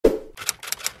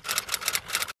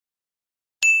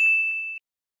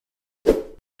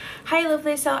Hi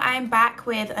lovely, so I'm back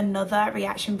with another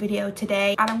reaction video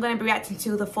today and I'm going to be reacting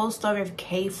to the full story of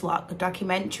K-Flock, the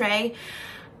documentary.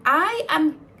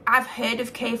 I've heard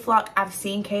of K-Flock, I've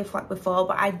seen K-Flock before,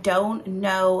 but I don't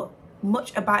know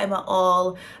much about him at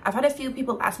all. I've had a few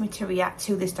people ask me to react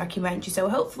to this documentary, so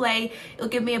hopefully it'll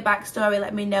give me a backstory,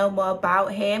 let me know more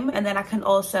about him, and then I can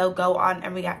also go on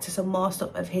and react to some more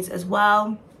stuff of his as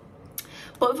well.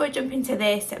 But before I jump into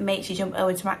this, make sure you jump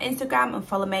over to my Instagram and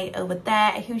follow me over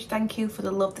there. A huge thank you for the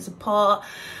love, the support.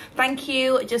 Thank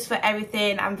you just for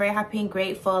everything. I'm very happy and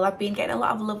grateful. I've been getting a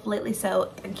lot of love lately,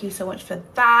 so thank you so much for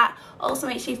that. Also,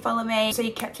 make sure you follow me so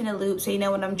you're kept in a loop, so you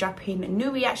know when I'm dropping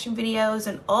new reaction videos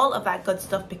and all of that good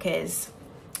stuff, because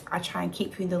I try and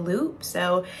keep you in the loop.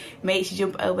 So make sure you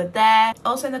jump over there.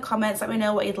 Also in the comments, let me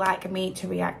know what you'd like me to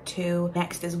react to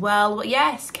next as well. But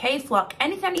yes, K-Flock.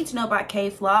 Anything I need to know about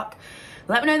K-Flock,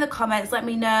 let me know in the comments. Let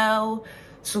me know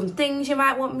some things you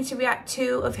might want me to react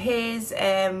to of his.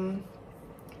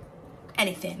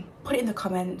 Anything, put it in the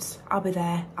comments. I'll be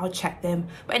there, I'll check them.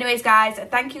 But anyways guys,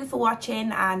 thank you for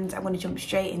watching and I'm going to jump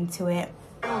straight into it.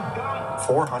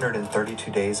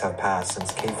 432 days have passed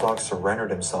since K-Flock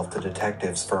surrendered himself to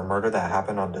detectives for a murder that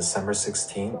happened on December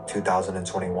 16,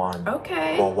 2021.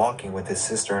 Okay. While walking with his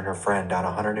sister and her friend down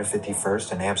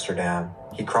 151st in Amsterdam,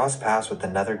 he crossed paths with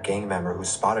another gang member who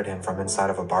spotted him from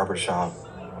inside of a barbershop.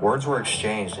 Words were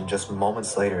exchanged, and just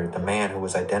moments later, the man, who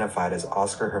was identified as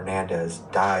Oscar Hernandez,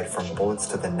 died from bullets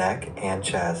to the neck and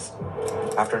chest.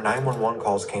 After 911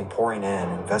 calls came pouring in,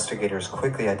 investigators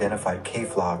quickly identified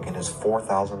K-Flock in his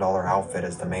 $4,000 outfit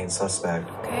as the main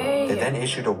suspect. Okay. They then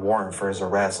issued a warrant for his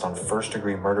arrest on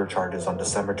first-degree murder charges on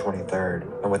December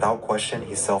 23rd, and without question,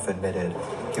 he self-admitted.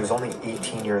 He was only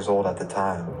 18 years old at the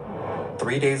time.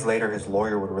 3 days later, his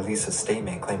lawyer would release a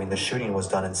statement claiming the shooting was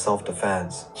done in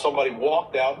self-defense. Somebody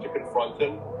walked out to confront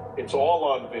him. It's all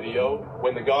on video.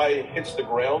 When the guy hits the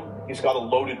ground, he's got a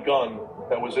loaded gun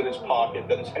that was in his pocket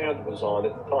that his hand was on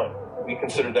at the time. We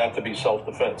consider that to be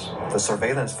self-defense. The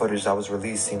surveillance footage that was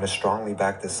released seemed to strongly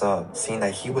back this up, seeing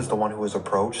that he was the one who was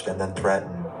approached and then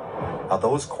threatened.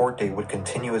 Although his court date would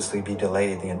continuously be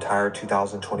delayed the entire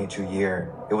 2022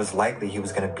 year, it was likely he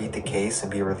was going to beat the case and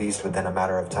be released within a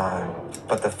matter of time.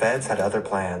 But the feds had other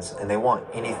plans, and they want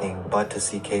anything but to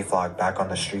see K-Flock back on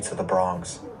the streets of the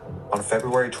Bronx. On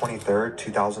February 23,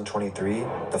 2023,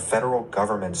 the federal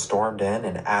government stormed in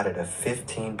and added a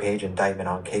 15-page indictment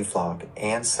on K-Flock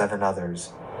and 7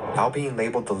 others, now being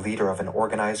labeled the leader of an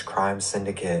organized crime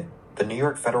syndicate. The New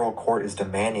York federal court is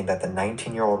demanding that the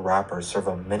 19-year-old rapper serve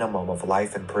a minimum of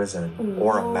life in prison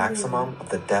or a maximum of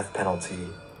the death penalty.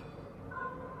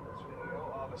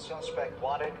 A suspect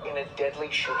wanted in a deadly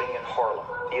shooting in Harlem.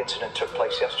 The incident took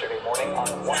place yesterday morning on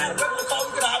one. We're gonna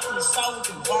hop in the south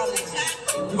and bomb it.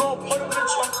 We're gonna put him in the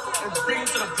trunk and bring him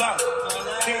to the block.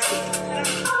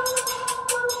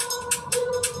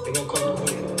 They gonna come to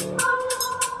me.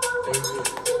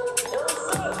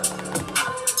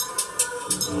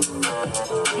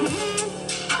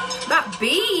 That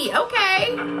beat,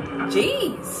 okay.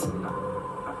 Jeez.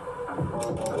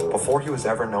 Before he was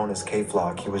ever known as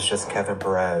K-Flock, he was just Kevin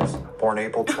Perez, born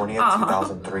April 20th,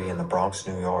 2003 in the Bronx,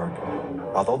 New York.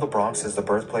 Although the Bronx is the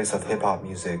birthplace of hip-hop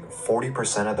music,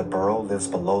 40% of the borough lives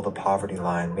below the poverty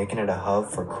line, making it a hub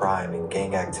for crime and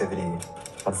gang activity.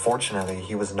 Unfortunately,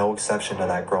 he was no exception to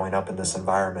that growing up in this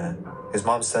environment. His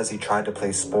mom says he tried to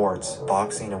play sports,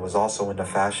 boxing, and was also into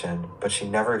fashion, but she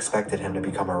never expected him to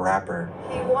become a rapper.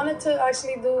 He wanted to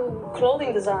actually do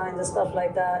clothing designs and stuff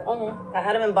like that. I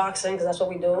had him in boxing because that's what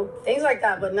we do. Things like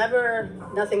that, but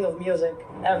nothing of music,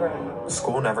 ever.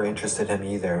 School never interested him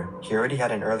either. He already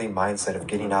had an early mindset of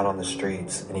getting out on the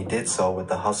streets, and he did so with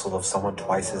the hustle of someone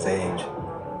twice his age.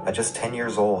 At just 10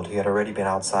 years old, he had already been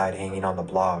outside hanging on the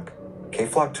block.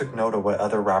 K-Flock took note of what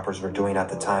other rappers were doing at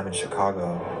the time in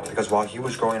Chicago, because while he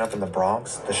was growing up in the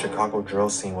Bronx, the Chicago drill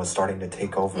scene was starting to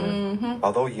take over.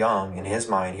 Although young, in his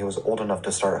mind, he was old enough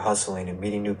to start hustling and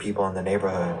meeting new people in the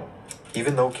neighborhood.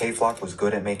 Even though K-Flock was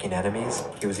good at making enemies,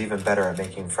 he was even better at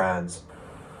making friends.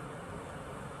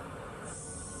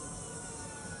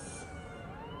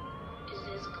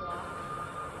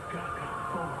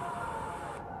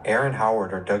 Aaron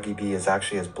Howard, or Dougie B, is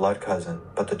actually his blood cousin,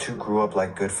 but the two grew up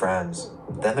like good friends.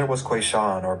 Then there was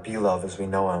Quayshawn, or B-Love as we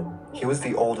know him. He was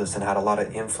the oldest and had a lot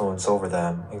of influence over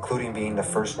them, including being the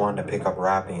first one to pick up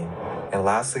rapping. And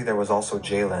lastly, there was also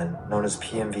Jalen, known as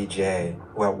PMVJ,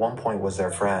 who at one point was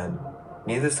their friend.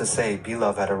 Needless to say,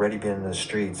 B-Love had already been in the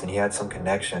streets and he had some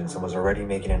connections and was already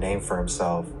making a name for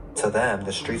himself. To them,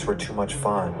 the streets were too much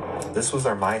fun. This was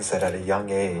their mindset at a young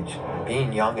age.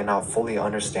 Being young and not fully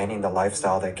understanding the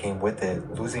lifestyle that came with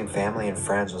it, losing family and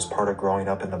friends was part of growing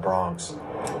up in the Bronx.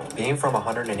 Being from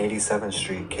 187th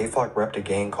Street, K-Flock repped a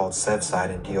gang called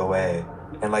Sevside in DOA.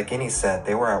 And like any set,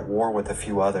 they were at war with a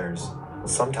few others.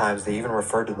 Sometimes they even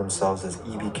referred to themselves as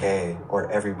EBK,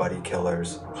 or Everybody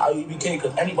Killers. How EBK?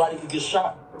 Because anybody could get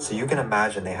shot. So you can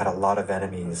imagine they had a lot of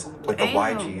enemies, with the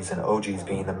YGs and OGs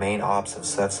being the main ops of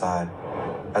Sevside.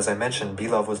 As I mentioned,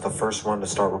 B-Love was the first one to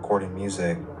start recording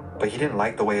music, but he didn't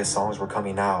like the way his songs were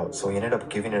coming out, so he ended up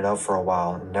giving it up for a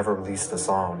while and never released the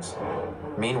songs.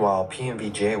 Meanwhile,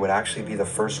 PNVJ would actually be the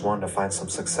first one to find some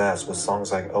success with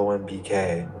songs like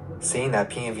OMBK. Seeing that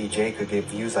PNVJ could get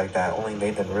views like that only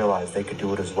made them realize they could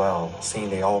do it as well, seeing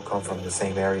they all come from the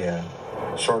same area.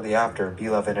 Shortly after,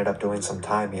 B-Love ended up doing some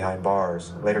time behind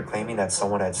bars, later claiming that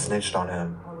someone had snitched on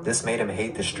him. This made him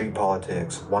hate the street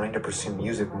politics, wanting to pursue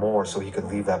music more so he could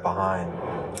leave that behind.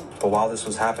 But while this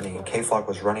was happening, K-Flock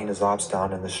was running his ops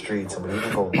down in the streets and would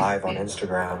even go live on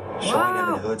Instagram, showing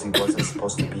him in hoods he wasn't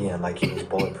supposed to be in like he was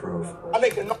bulletproof.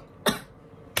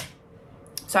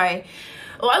 Sorry.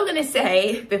 What I was going to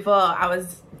say before I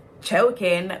was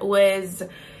choking was,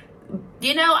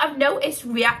 you know, I've noticed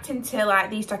reacting to like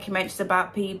these documentaries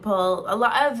about people, a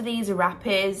lot of these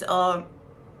rappers or,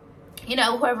 you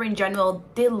know, whoever in general,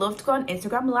 they love to go on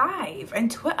Instagram Live and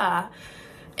Twitter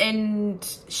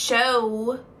and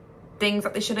show things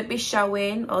that they shouldn't be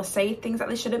showing or say things that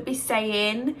they shouldn't be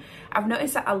saying. I've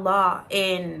noticed that a lot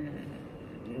in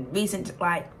recent,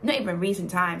 like, not even recent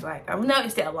times, like, I've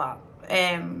noticed it a lot.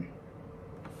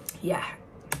 Yeah.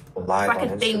 Live like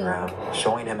on Instagram,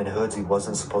 showing him in hoods he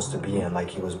wasn't supposed to be in like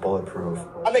he was bulletproof.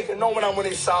 I make it know when I'm on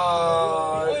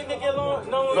inside.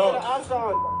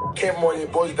 No. Came on here,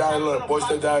 boys down, look, boys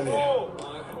still down there.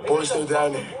 Boys still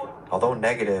down there. Although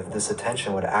negative, this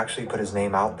attention would actually put his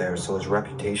name out there, so his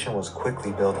reputation was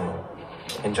quickly building.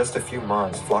 In just a few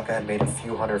months, Flocka had made a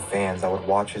few hundred fans that would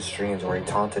watch his streams where he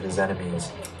taunted his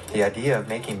enemies. The idea of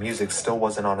making music still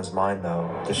wasn't on his mind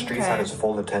though. The streets had his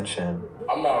full attention.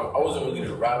 I wasn't really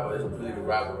the rapper, it's really the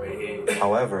rapper right here.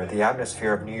 However, the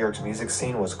atmosphere of New York's music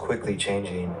scene was quickly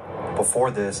changing.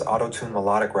 Before this, auto-tuned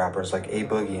melodic rappers like A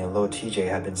Boogie and Lil TJ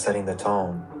had been setting the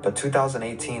tone. But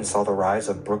 2018 saw the rise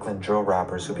of Brooklyn drill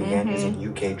rappers who began using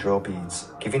UK drill beats,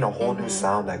 giving a whole new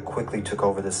sound that quickly took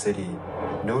over the city.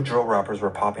 New drill rappers were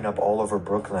popping up all over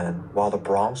Brooklyn, while the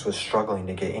Bronx was struggling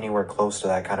to get anywhere close to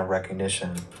that kind of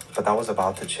recognition. But that was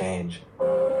about to change.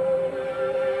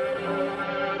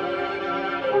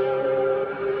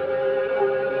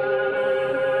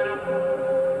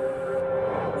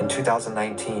 In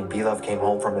 2019, B-Love came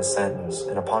home from his sentence,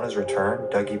 and upon his return,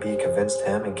 Dougie B convinced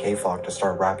him and K-Flock to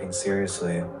start rapping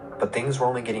seriously. But things were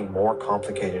only getting more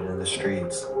complicated in the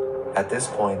streets. At this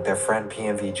point, their friend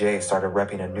PNVJ started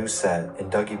repping a new set,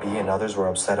 and Dougie B and others were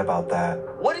upset about that.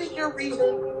 What is your reason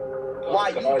why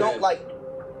you don't like me?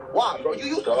 Why? You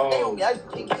used to stay on me. I used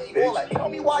to take care of you all that. Tell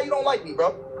me why you don't like me,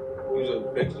 bro.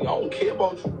 I don't care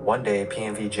about you. One day,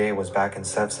 PNVJ was back in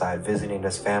Sevside visiting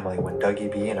his family when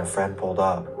Dougie B and a friend pulled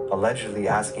up, allegedly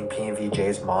asking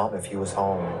PNVJ's mom if he was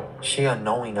home. She,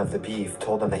 unknowing of the beef,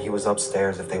 told them that he was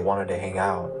upstairs if they wanted to hang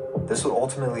out. This would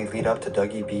ultimately lead up to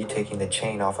Dougie B taking the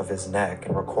chain off of his neck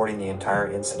and recording the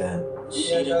entire incident.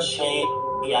 See the chain?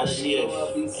 Yeah, I see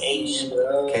the face.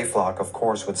 K-Flock, of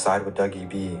course, would side with Dougie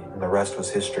B, and the rest was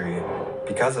history.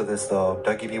 Because of this, though,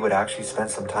 Dougie B would actually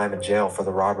spend some time in jail for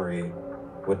the robbery.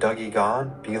 With Dougie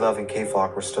gone, B-Love and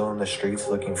K-Flock were still in the streets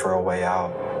looking for a way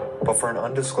out. But for an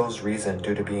undisclosed reason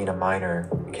due to being a minor,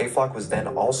 K-Flock was then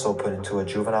also put into a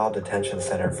juvenile detention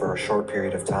center for a short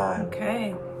period of time.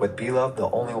 Okay. With B-Love the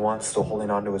only one still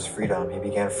holding on to his freedom, he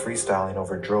began freestyling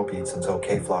over drill beats until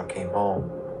K-Flock came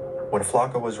home. When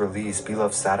Flocka was released,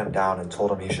 B-Love sat him down and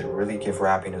told him he should really give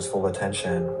rapping his full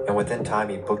attention, and within time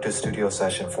he booked a studio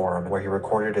session for him where he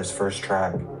recorded his first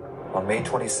track. On May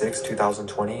 26,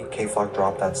 2020, K-Flock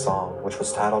dropped that song, which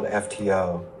was titled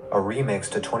FTO, a remix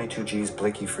to 22G's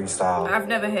Blicky freestyle. I've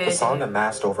never heard The song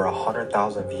amassed over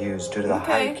 100,000 views due to the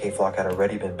hype K-Flock had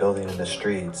already been building in the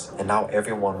streets, and now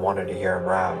everyone wanted to hear him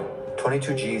rap.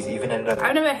 22G's even ended up...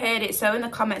 I've never heard it, so in the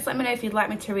comments let me know if you'd like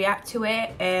me to react to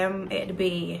it. It'd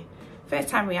be first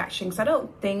time reaction, because I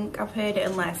don't think I've heard it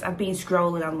unless I've been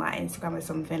scrolling on like Instagram or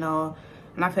something,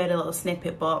 and I've heard a little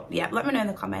snippet. But yeah, let me know in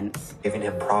the comments. Giving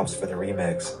him props for the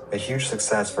remix, a huge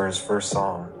success for his first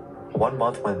song. 1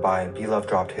 month went by and B-Love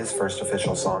dropped his first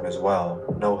official song as well,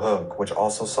 No Hook, which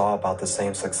also saw about the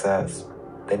same success.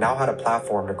 They now had a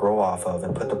platform to grow off of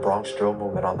and put the Bronx drill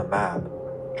movement on the map.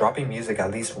 Dropping music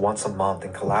at least once a month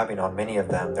and collabing on many of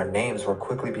them, their names were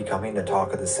quickly becoming the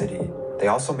talk of the city. They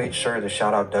also made sure to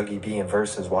shout out Dougie B in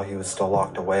verses while he was still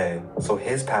locked away, so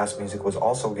his past music was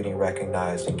also getting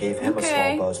recognized and gave him a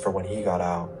small buzz for when he got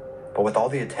out. But with all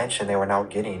the attention they were now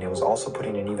getting, it was also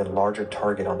putting an even larger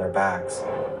target on their backs.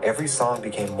 Every song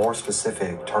became more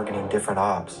specific, targeting different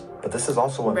ops, but this is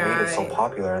also what made it so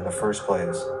popular in the first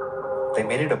place. They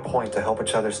made it a point to help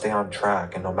each other stay on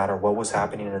track, and no matter what was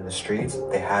happening in the streets,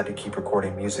 they had to keep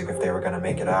recording music if they were going to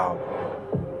make it out.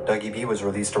 Dougie B was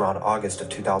released around August of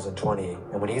 2020,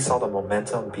 and when he saw the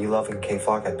momentum B-Love and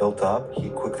K-Flock had built up, he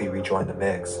quickly rejoined the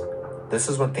mix. This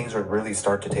is when things would really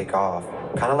start to take off,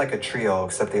 kind of like a trio,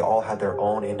 except they all had their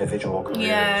own individual careers.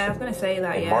 Yeah, I was going to say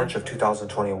that, In March of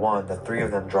 2021, the three of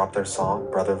them dropped their song,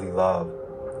 Brotherly Love.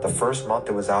 The first month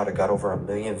it was out, it got over 1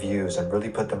 million views and really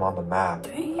put them on the map.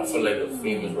 I feel like the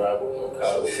famous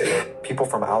rapper. People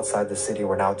from outside the city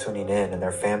were now tuning in, and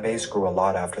their fan base grew a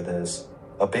lot after this.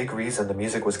 A big reason the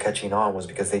music was catching on was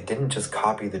because they didn't just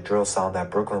copy the drill sound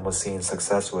that Brooklyn was seeing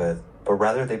success with, but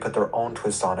rather they put their own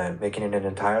twist on it, making it an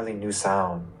entirely new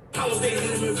sound.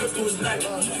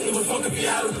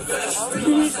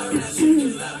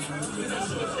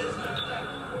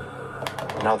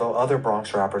 Now, though other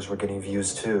Bronx rappers were getting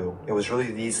views too, it was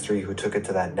really these three who took it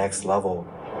to that next level.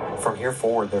 From here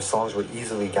forward, their songs were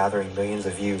easily gathering millions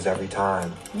of views every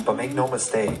time. But make no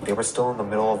mistake, they were still in the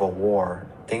middle of a war.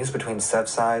 Things between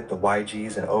Southside, the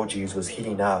YGs, and OGs was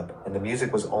heating up, and the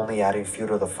music was only adding fuel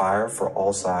to the fire for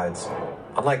all sides.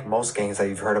 Unlike most gangs that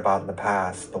you've heard about in the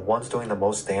past, the ones doing the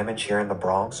most damage here in the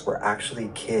Bronx were actually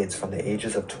kids from the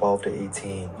ages of 12 to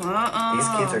 18. These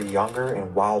kids are younger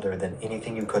and wilder than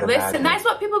anything you could imagine. Listen, that's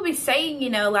what people be saying, you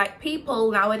know, like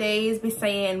people nowadays be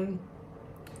saying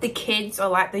the kids or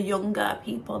like the younger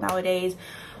people nowadays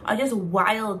are just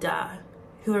wilder,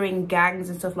 who are in gangs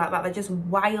and stuff like that. They're just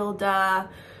wilder.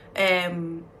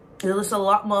 There's just a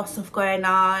lot more stuff going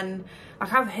on.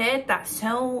 Like, I've heard that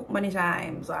so many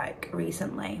times, like,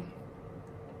 recently.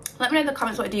 Let me know in the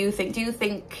comments, what do you think? Do you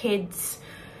think kids,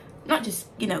 not just,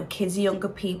 you know, kids, younger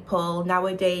people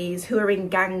nowadays who are in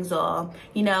gangs or,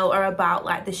 you know, are about,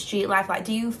 like, the street life, like,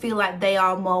 do you feel like they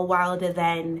are more wilder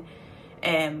than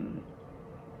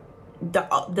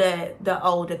the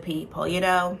older people, you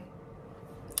know?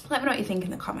 Let me know what you think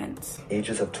in the comments.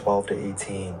 Ages of 12 to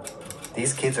 18.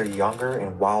 These kids are younger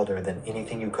and wilder than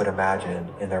anything you could imagine,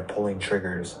 and they're pulling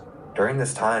triggers. During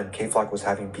this time, K-Flock was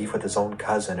having beef with his own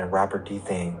cousin and rapper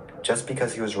D-Thing, just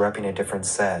because he was repping a different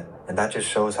set, and that just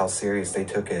shows how serious they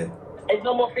took it. It's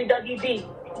no more free Dougie B,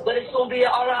 but it's gonna be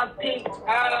an RIP.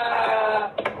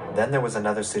 Then there was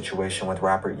another situation with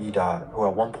rapper E-Dot, who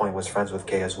at one point was friends with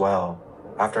K as well.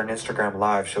 After an Instagram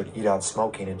live showed E-Dot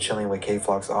smoking and chilling with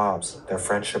K-Flock's ops, their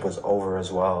friendship was over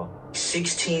as well.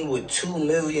 16 with 2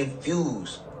 million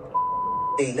views.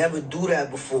 They never do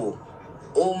that before.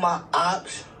 All my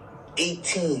ops,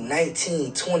 18,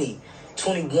 19, 20,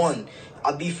 21.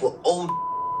 I be for old,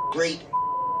 great,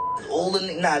 older.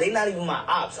 Nah, they not even my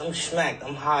ops. I'm smacked.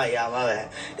 I'm high, y'all. My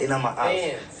bad. They not my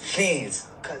ops. Fans.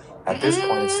 At this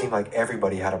point, it seemed like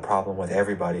everybody had a problem with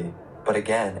everybody. But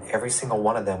again, every single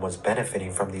one of them was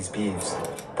benefiting from these beefs.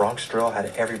 Bronx Drill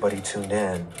had everybody tuned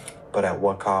in, but at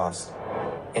what cost?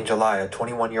 In July, a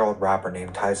 21-year-old rapper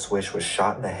named Ty Swish was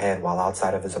shot in the head while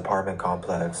outside of his apartment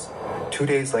complex. 2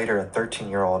 days later, a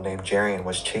 13-year-old named Jarian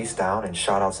was chased down and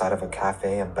shot outside of a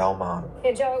cafe in Belmont.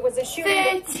 Yeah, Joe, it was a shooting.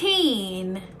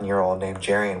 13-year-old named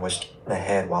Jarian was shot in the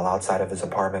head while outside of his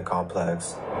apartment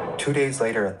complex. 2 days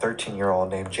later, a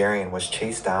 13-year-old named Jarian was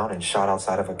chased down and shot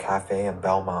outside of a cafe in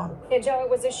Belmont. Yeah, Joe, it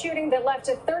was a shooting that left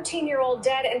a 13-year-old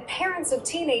dead, and parents of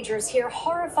teenagers here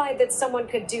horrified that someone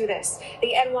could do this.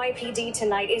 The NYPD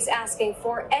tonight is asking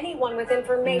for anyone with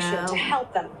information to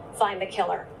help them find the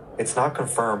killer. It's not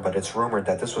confirmed, but it's rumored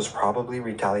that this was probably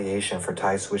retaliation for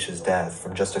Ty Swish's death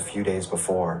from just a few days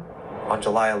before. On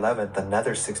July 11th,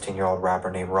 another 16-year-old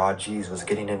rapper named Rod G's was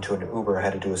getting into an Uber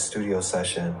headed to a studio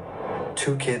session.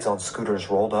 2 kids on scooters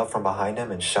rolled up from behind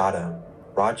him and shot him.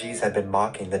 Rod G's had been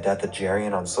mocking the death of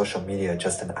Jarian on social media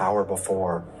just an hour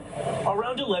before.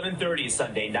 Around 11:30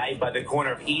 Sunday night by the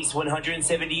corner of East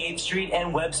 178th Street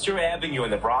and Webster Avenue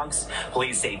in the Bronx,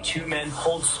 police say 2 men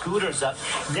pulled scooters up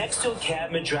next to a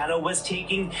cab Medrano was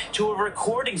taking to a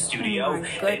recording studio.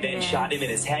 They then shot him in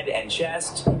his head and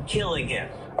chest, killing him.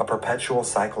 A perpetual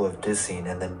cycle of dissing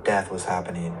and then death was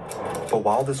happening. But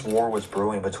while this war was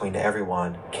brewing between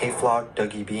everyone, K-Flock,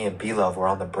 Dougie B, and B-Love were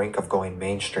on the brink of going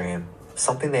mainstream.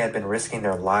 Something they had been risking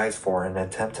their lives for in an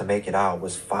attempt to make it out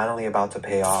was finally about to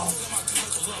pay off.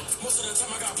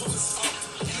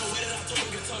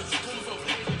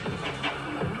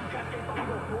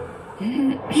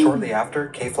 Shortly after,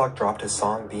 K-Flock dropped his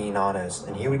song Being Honest,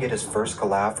 and he would get his first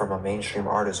collab from a mainstream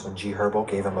artist when G Herbo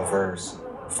gave him a verse.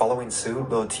 Following suit,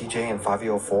 Lil TJ and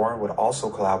 504 would also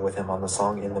collab with him on the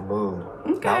song In the Mood.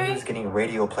 Okay. Now he was getting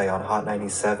radio play on Hot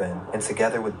 97, and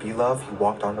together with B-Love, he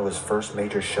walked onto his first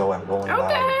major show at Rolling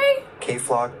Loud.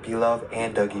 K-Flock, B-Love,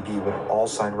 and Dougie B would all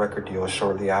sign record deals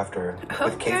shortly after,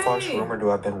 with K-Flock's rumored to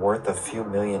have been worth a few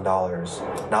 $1 million.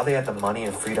 Now they had the money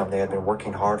and freedom they had been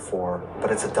working hard for,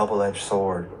 but it's a double-edged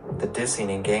sword. The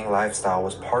dissing and gang lifestyle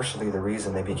was partially the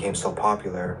reason they became so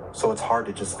popular, so it's hard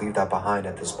to just leave that behind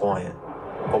at this point.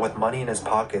 But with money in his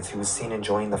pockets, he was seen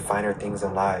enjoying the finer things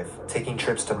in life, taking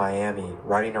trips to Miami,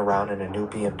 riding around in a new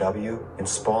BMW, and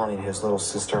spoiling his little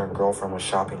sister and girlfriend with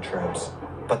shopping trips.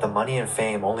 But the money and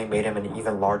fame only made him an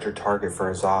even larger target for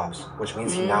his ops, which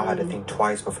means he now had to think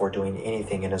twice before doing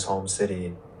anything in his home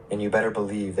city. And you better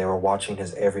believe they were watching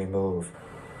his every move.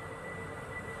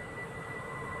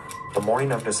 The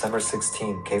morning of December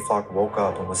 16th, K-Flock woke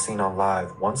up and was seen on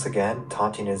live, once again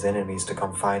taunting his enemies to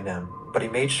come find him. But he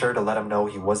made sure to let him know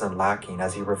he wasn't lacking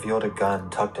as he revealed a gun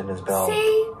tucked in his belt.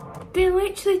 See, they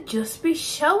literally just be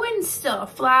showing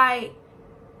stuff like...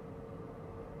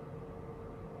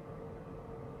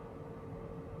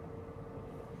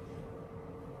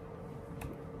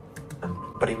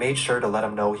 But he made sure to let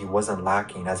him know he wasn't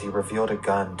lacking as he revealed a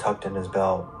gun tucked in his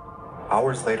belt.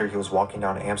 Hours later, he was walking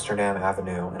down Amsterdam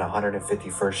Avenue and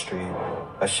 151st Street.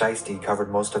 A shiesty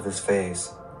covered most of his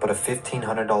face, but a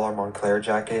 $1,500 Moncler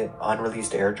jacket,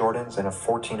 unreleased Air Jordans, and a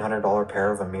 $1,400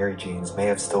 pair of Amiri jeans may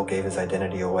have still gave his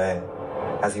identity away.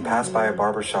 As he passed by a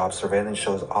barbershop, surveillance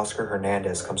shows Oscar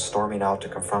Hernandez come storming out to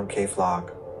confront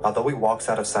K-Flock. Although he walks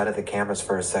out of sight of the cameras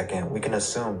for a second, we can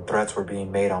assume threats were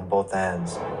being made on both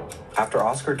ends. After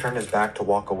Oscar turned his back to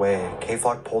walk away,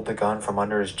 K-Flock pulled the gun from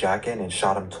under his jacket and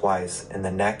shot him twice, in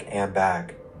the neck and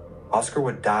back. Oscar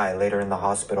would die later in the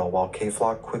hospital while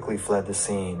K-Flock quickly fled the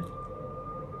scene.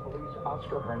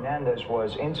 Oscar Hernandez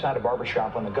was inside a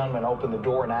barbershop when the gunman opened the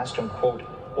door and asked him, quote,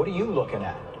 "What are you looking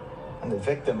at?" And the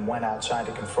victim went outside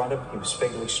to confront him. He was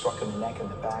fatally struck in the neck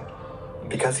and the back.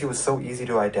 Because he was so easy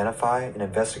to identify and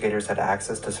investigators had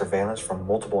access to surveillance from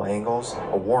multiple angles,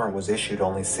 a warrant was issued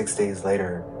only 6 days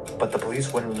later. But the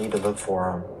police wouldn't need to look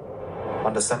for him.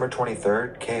 On December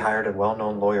 23rd, Kay hired a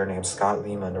well-known lawyer named Scott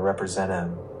Lehman to represent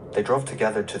him. They drove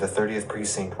together to the 30th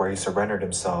precinct where he surrendered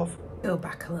himself. Go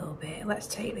back a little bit. Let's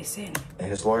take this in.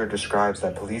 His lawyer describes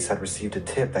that police had received a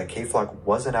tip that K-Flock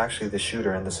wasn't actually the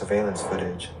shooter in the surveillance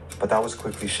footage, but that was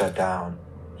quickly shut down.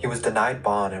 He was denied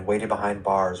bond and waited behind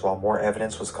bars while more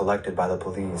evidence was collected by the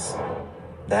police.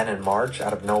 Then in March,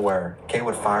 out of nowhere, Kay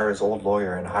would fire his old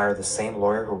lawyer and hire the same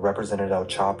lawyer who represented El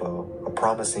Chapo, a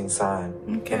promising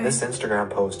sign. In this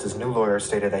Instagram post, his new lawyer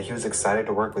stated that he was excited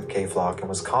to work with K-Flock and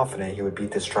was confident he would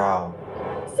beat this trial.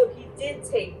 So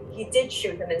he did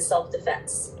shoot him in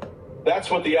self-defense. That's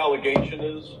what the allegation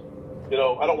is. You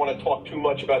know, I don't want to talk too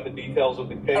much about the details of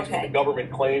the case, but the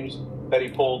government claims that he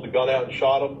pulled the gun out and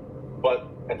shot him. But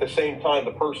at the same time,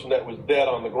 the person that was dead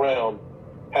on the ground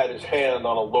had his hand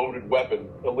on a loaded weapon,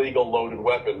 illegal loaded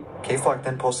weapon. K-Flock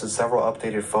then posted several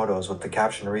updated photos with the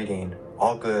caption reading,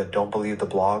 "All good, don't believe the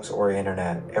blogs or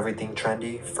internet. Everything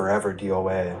trendy, forever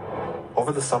DOA."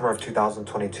 Over the summer of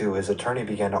 2022, his attorney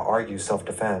began to argue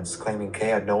self-defense, claiming Kay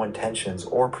had no intentions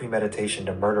or premeditation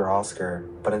to murder Oscar,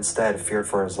 but instead feared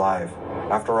for his life.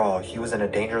 After all, he was in a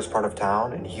dangerous part of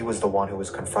town, and he was the one who was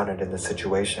confronted in this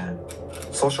situation.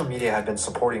 Social media had been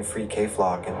supporting Free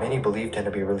K-Flock, and many believed him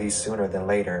to be released sooner than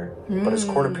later, but his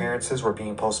court appearances were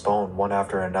being postponed one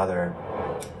after another.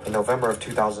 In November of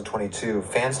 2022,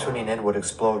 fans tuning in would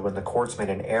explode when the courts made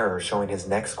an error showing his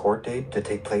next court date to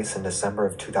take place in December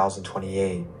of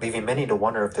 2028, leaving many to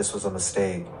wonder if this was a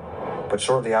mistake. But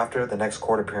shortly after, the next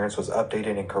court appearance was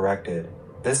updated and corrected,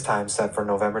 this time set for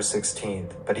November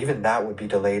 16th, but even that would be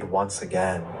delayed once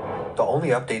again. The only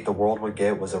update the world would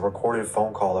get was a recorded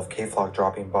phone call of K-Flock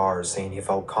dropping bars saying he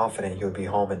felt confident he would be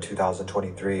home in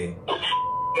 2023.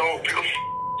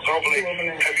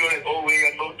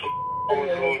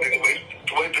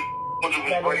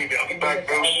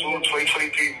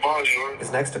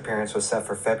 His next appearance was set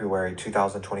for February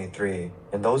 2023,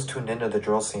 and those tuned into the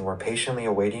drill scene were patiently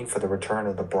awaiting for the return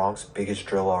of the Bronx's biggest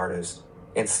drill artist.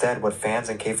 Instead, what fans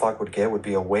and K-Flock would get would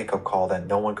be a wake-up call that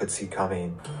no one could see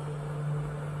coming.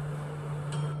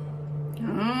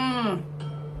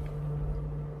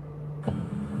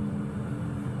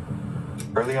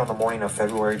 Early on the morning of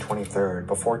February 23rd,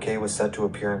 before Kay was set to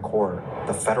appear in court,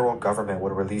 the federal government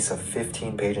would release a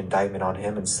 15-page indictment on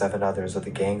him and 7 others of the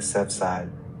gang's Sev side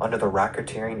under the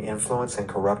Racketeering Influence and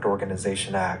Corrupt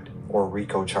Organization Act, or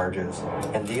RICO charges,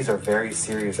 and these are very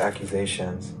serious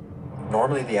accusations.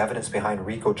 Normally, the evidence behind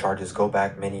RICO charges go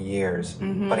back many years,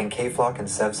 but in K-Flock and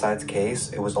Sevside's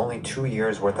case, it was only 2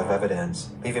 years worth of evidence,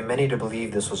 leaving many to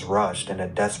believe this was rushed in a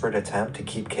desperate attempt to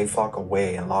keep K-Flock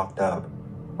away and locked up.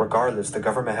 Regardless, the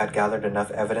government had gathered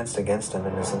enough evidence against him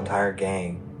and his entire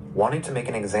gang, wanting to make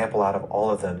an example out of all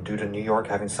of them due to New York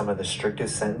having some of the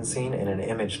strictest sentencing and an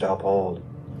image to uphold.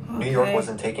 New York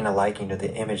wasn't taking a liking to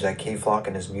the image that K-Flock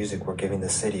and his music were giving the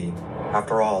city.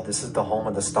 After all, this is the home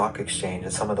of the stock exchange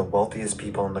and some of the wealthiest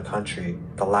people in the country.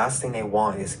 The last thing they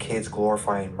want is kids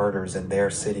glorifying murders in their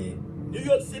city. New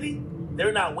York City,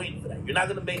 they're not waiting for that. You're not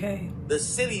going to make the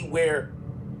city where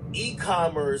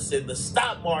e-commerce and the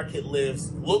stock market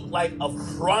lives look like a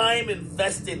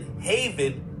crime-infested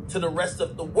haven to the rest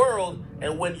of the world.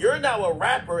 And when you're now a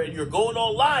rapper and you're going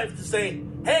on live to say,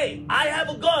 hey, I have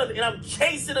a gun and I'm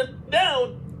chasing it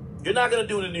down, you're not going to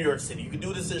do it in New York City. You can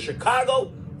do this in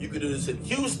Chicago. You can do this in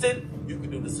Houston. You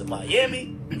can do this in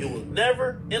Miami. You will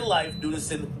never in life do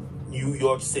this in New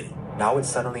York City. Now it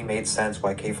suddenly made sense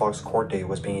why K-Flock's court date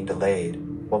was being delayed.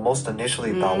 What most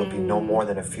initially thought would be no more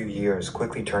than a few years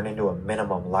quickly turned into a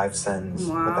minimum life sentence,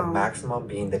 with the maximum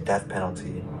being the death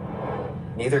penalty.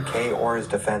 Neither K or his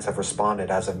defense have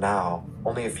responded as of now,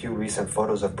 only a few recent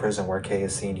photos of prison where K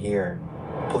is seen here.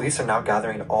 Police are now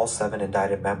gathering all 7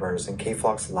 indicted members, and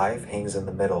K-Flock's life hangs in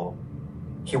the middle.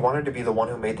 He wanted to be the one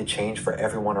who made the change for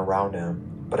everyone around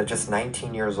him, but at just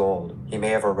 19 years old, he may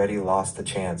have already lost the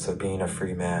chance of being a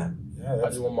free man. Yeah, I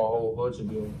just want my whole hood to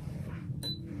be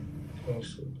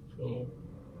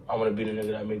I want to be the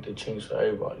nigga that make the change for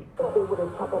everybody.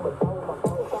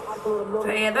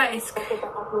 So yeah, that is...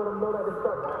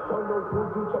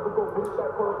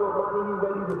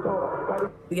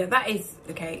 Yeah, that is...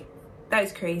 Okay. That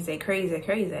is crazy, crazy,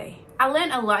 crazy. I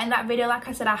learned a lot in that video. Like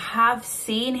I said, I have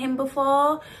seen him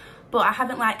before, but I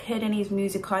haven't like heard any of his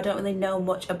music, or I don't really know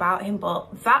much about him.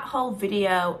 But that whole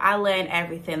video, I learned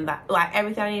everything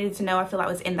everything I needed to know. I feel like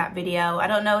was in that video. I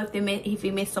don't know if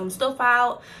he missed some stuff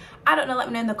out. I don't know. Let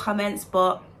me know in the comments.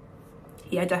 But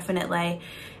yeah, definitely,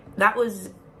 that was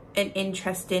an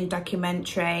interesting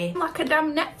documentary. Like a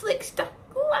damn Netflix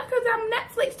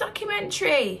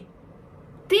documentary.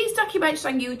 These documentaries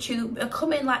on YouTube are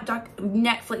coming like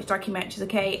Netflix documentaries,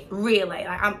 okay? Really,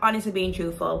 like, I'm honestly being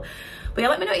truthful. But yeah,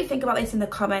 let me know what you think about this in the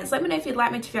comments. Let me know if you'd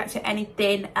like me to react to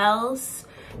anything else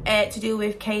to do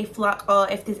with K-Flock, or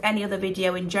if there's any other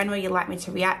video in general you'd like me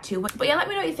to react to. But yeah, let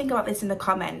me know what you think about this in the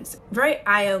comments. Very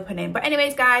eye-opening. But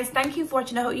anyways, guys, thank you for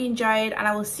watching. I hope you enjoyed, and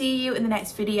I will see you in the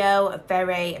next video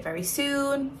very, very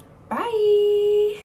soon. Bye.